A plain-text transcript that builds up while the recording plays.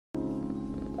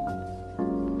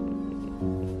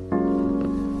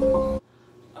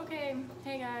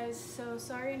Hey guys, so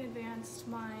sorry in advance,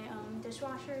 my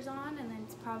dishwasher is on and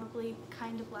it's probably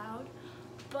kind of loud,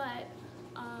 but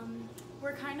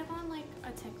we're kind of on like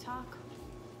a TikTok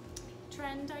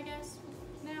trend, I guess,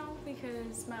 now,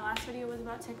 because my last video was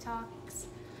about TikToks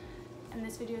and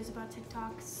this video is about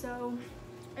TikToks, so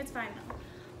it's fine though.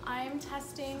 I'm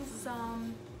testing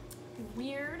some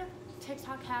weird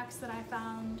TikTok hacks that I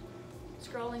found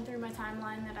scrolling through my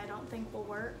timeline that I don't think will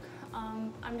work.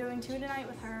 I'm doing 2 tonight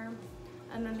with her,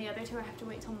 and then the other 2 I have to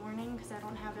wait till morning because I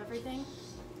don't have everything,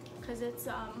 because it's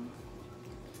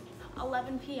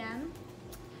 11 p.m.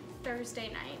 Thursday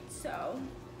night. So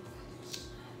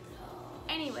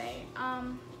anyway,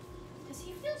 does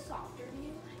he feel softer to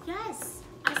you? yes,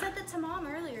 I said that to Mom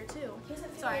earlier too.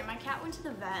 Sorry, my cat went to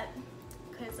the vet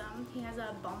because he has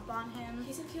a bump on him.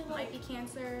 He doesn't feel like might be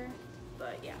cancer,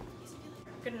 but yeah,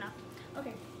 good enough.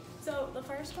 Okay, so the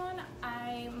first one,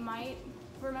 I might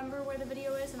remember where the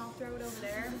video is and I'll throw it over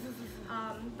there,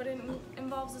 but it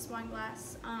involves this wine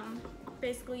glass.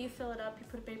 Basically you fill it up, you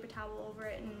put a paper towel over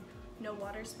it, and no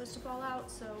water is supposed to fall out,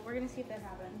 so we're gonna see if that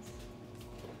happens.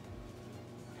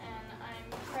 And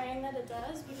I'm praying that it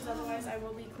does, because otherwise I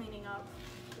will be cleaning up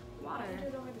water. Why do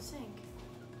it over the sink?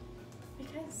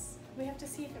 Because we have to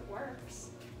see if it works.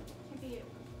 Maybe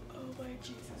Oh my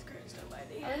Jesus Christ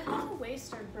almighty. I don't want to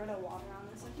waste our Brita water on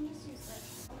this. I can just use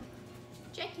this.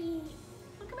 Jackie!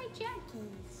 Look at my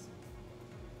Jackies!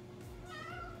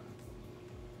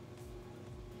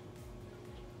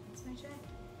 That's my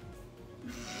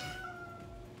Jackie.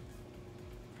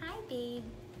 Hi, babe.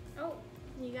 Oh,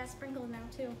 you got sprinkled now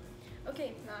too.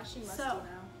 Okay, Nah, she must so,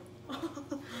 now.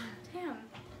 damn.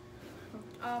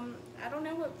 I don't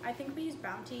know what, I think we use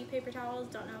Bounty paper towels.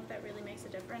 Don't know if that really makes a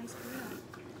difference. Move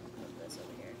this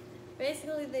over here.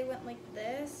 Basically, they went like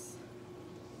this.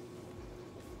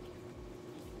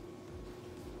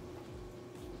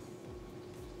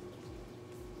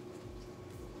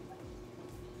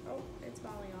 Oh, it's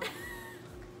falling off.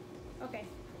 Okay,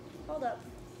 hold up.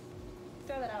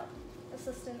 Throw that out,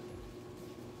 assistant.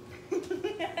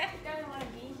 Doesn't want to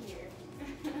be here.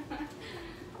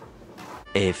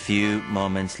 A few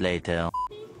moments later.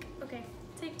 Okay,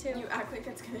 take 2. You act like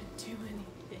it's gonna do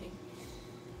anything.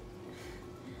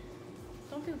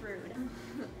 Don't be rude.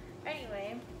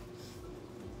 Anyway.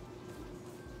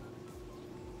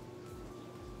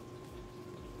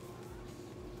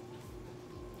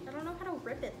 I don't know how to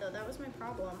rip it though, that was my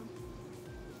problem.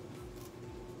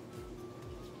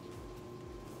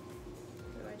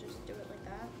 Do I just do it like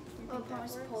that? You Well, think that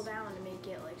just works? pull down to make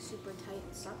it like super tight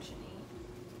and suctiony.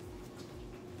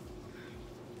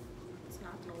 It's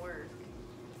not gonna work.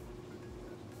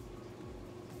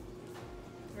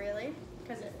 Really?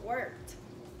 Because it worked.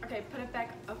 Okay, put it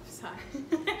back upside.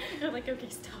 You're like, okay,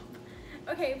 stop.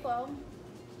 Okay, well.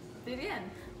 Lillyann.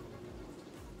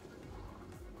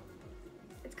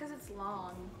 It's because it's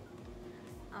long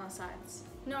on the sides.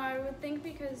 No, I would think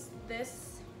because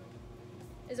this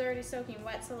is already soaking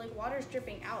wet, so like water's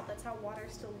dripping out. That's how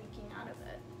water's still leaking out of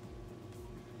it.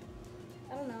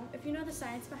 I don't know. If you know the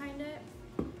science behind it,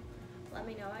 let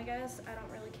me know, I guess. I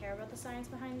don't really care about the science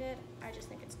behind it. I just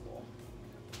think it's cool.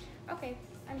 Okay,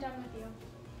 I'm done with you.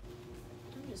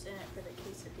 I'm just in it for the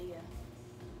quesadilla.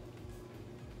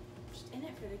 Just in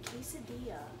it for the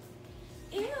quesadilla.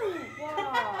 Ew!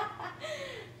 Wow!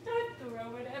 Don't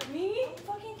throw it at me. Don't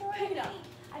fucking throw Pick it it at up. me.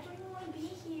 I don't even want to be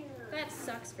here. That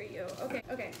sucks for you.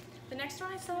 Okay. The next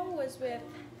one I saw was with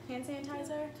hand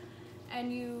sanitizer,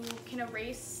 and you can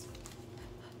erase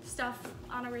stuff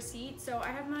on a receipt. So I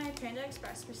have my Panda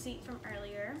Express receipt from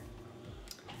earlier.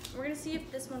 We're gonna see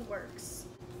if this one works.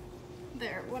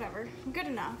 There, whatever. Good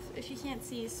enough. If you can't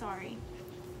see, sorry.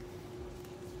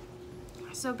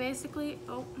 So basically,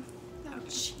 oh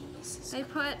Jesus. They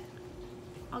put,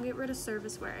 I'll get rid of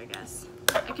serviceware, I guess.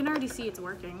 I can already see it's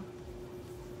working.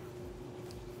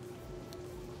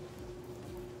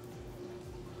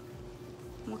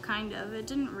 Well, kind of. It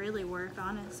didn't really work,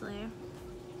 honestly.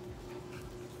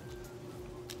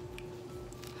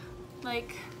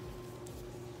 Like,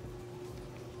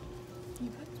 You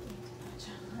put too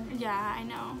much on. yeah, I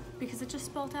know, because it just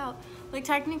spelled out. Like,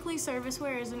 technically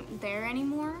serviceware isn't there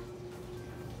anymore,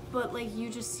 but like you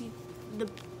just see the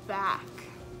back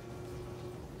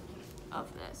of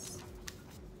this.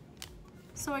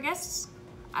 So I guess,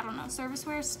 I don't know,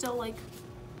 serviceware is still like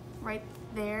right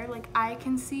there. Like I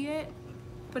can see it,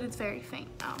 but it's very faint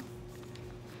now.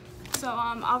 So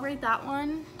I'll rate that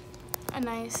one a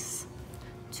nice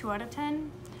 2 out of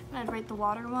 10. And I'd rate the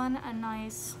water one a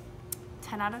nice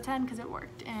 10 out of 10 because it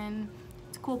worked and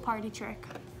it's a cool party trick.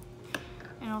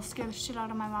 And it'll scare the shit out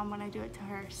of my mom when I do it to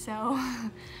her. So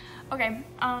Okay,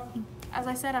 as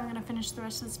I said, I'm gonna finish the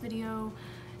rest of this video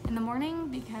in the morning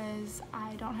because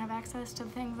I don't have access to the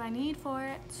things I need for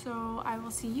it, so I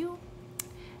will see you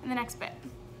in the next bit.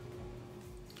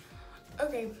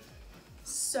 Okay,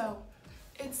 so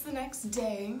it's the next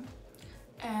day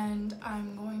and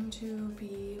I'm going to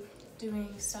be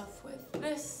doing stuff with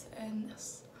this and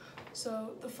this.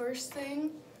 So the first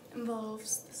thing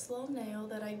involves this little nail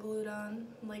that I glued on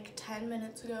like 10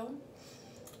 minutes ago.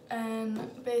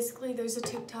 And basically there's a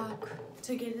TikTok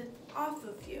to get it off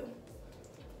of you.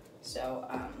 So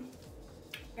I'm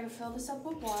gonna fill this up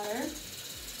with water.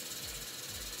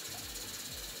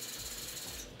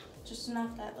 Just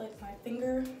enough that like my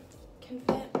finger can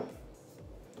fit.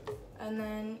 And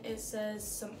then it says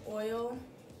some oil.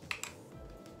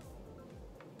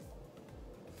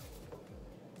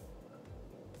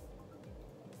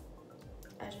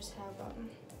 I just have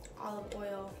olive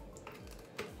oil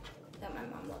that my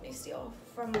mom let me steal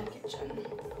from my kitchen.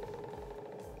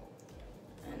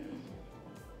 And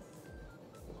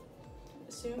I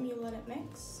assume you let it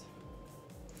mix.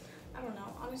 I don't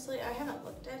know, honestly, I haven't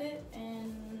looked at it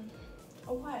in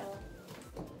a while,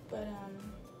 but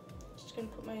just gonna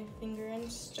put my finger in,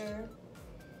 stir.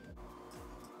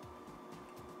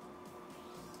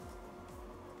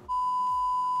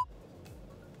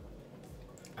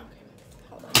 Okay,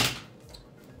 hold on.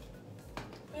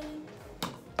 Really?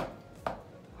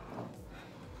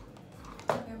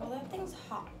 Okay, well that thing's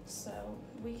hot, so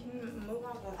we can move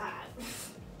on to that.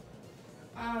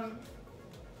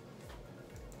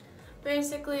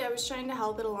 Basically, I was trying to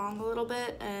help it along a little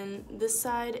bit, and this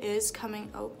side is coming,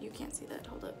 oh, you can't see that,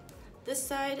 hold up. This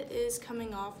side is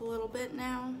coming off a little bit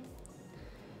now.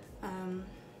 I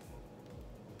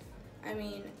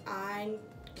mean, I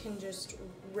can just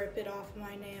rip it off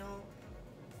my nail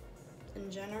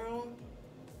in general.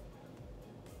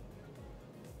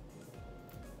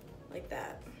 Like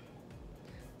that.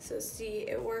 So see,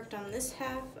 it worked on this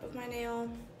half of my nail,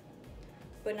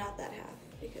 but not that half,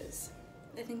 because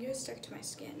I think it was stuck to my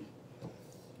skin.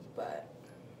 But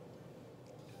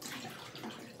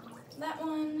that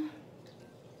one,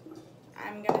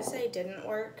 I'm gonna say didn't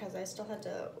work because I still had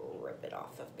to rip it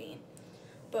off of me.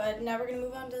 But now we're gonna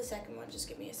move on to the second one. Just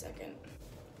give me a second.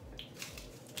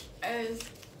 Is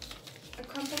a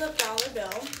crumpled up dollar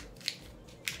bill.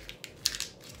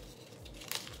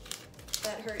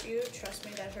 That hurt you, trust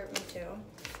me, that hurt me too.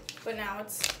 But now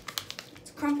it's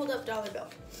a crumpled up dollar bill.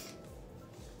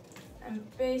 And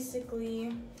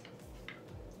basically,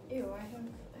 ew, I have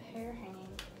a hair hanging.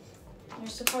 You're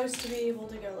supposed to be able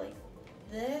to go like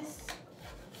this.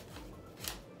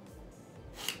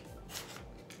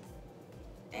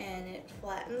 And it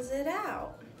flattens it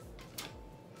out.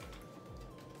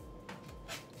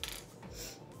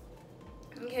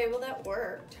 Okay, well that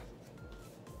worked.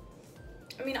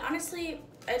 I mean, honestly,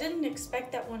 I didn't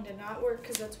expect that one to not work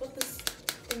because that's what this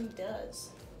thing does.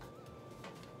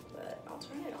 But I'll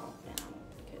turn it off now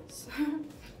because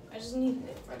I just needed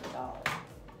it for the dollar.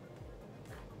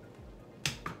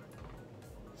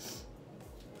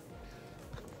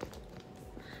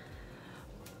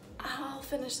 I'll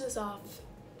finish this off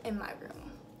in my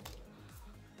room.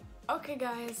 Okay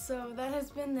guys, so that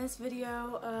has been this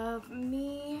video of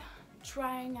me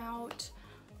trying out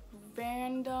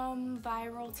random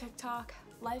viral TikTok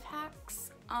life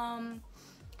hacks.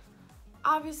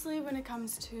 Obviously when it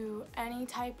comes to any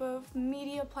type of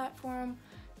media platform,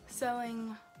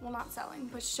 selling, well not selling,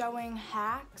 but showing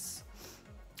hacks,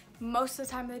 most of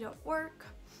the time they don't work,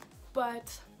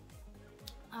 but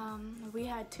we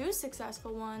had 2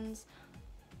 successful ones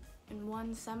and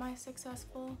 1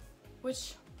 semi-successful,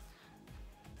 which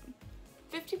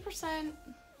 50%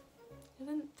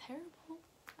 isn't terrible,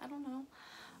 I don't know.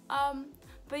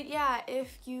 But yeah,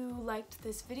 if you liked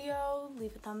this video,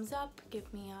 leave a thumbs up,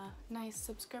 give me a nice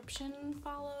subscription,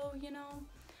 follow, you know.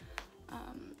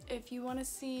 If you want to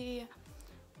see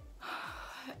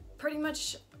pretty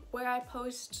much where I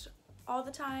post all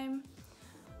the time,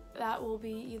 that will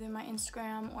be either my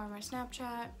Instagram or my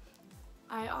Snapchat.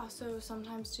 I also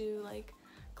sometimes do like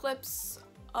clips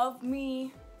of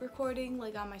me recording,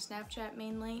 like on my Snapchat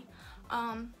mainly.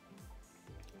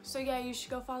 So yeah, you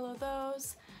should go follow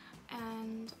those.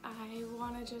 And I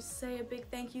want to just say a big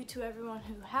thank you to everyone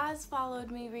who has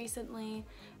followed me recently.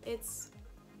 It's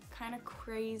kind of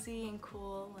crazy and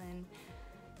cool, and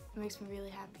it makes me really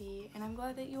happy. And I'm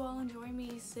glad that you all enjoy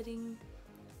me sitting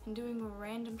and doing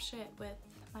random shit with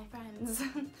my friends.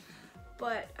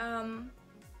 But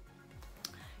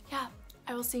yeah,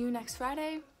 I will see you next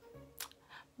Friday.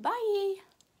 Bye!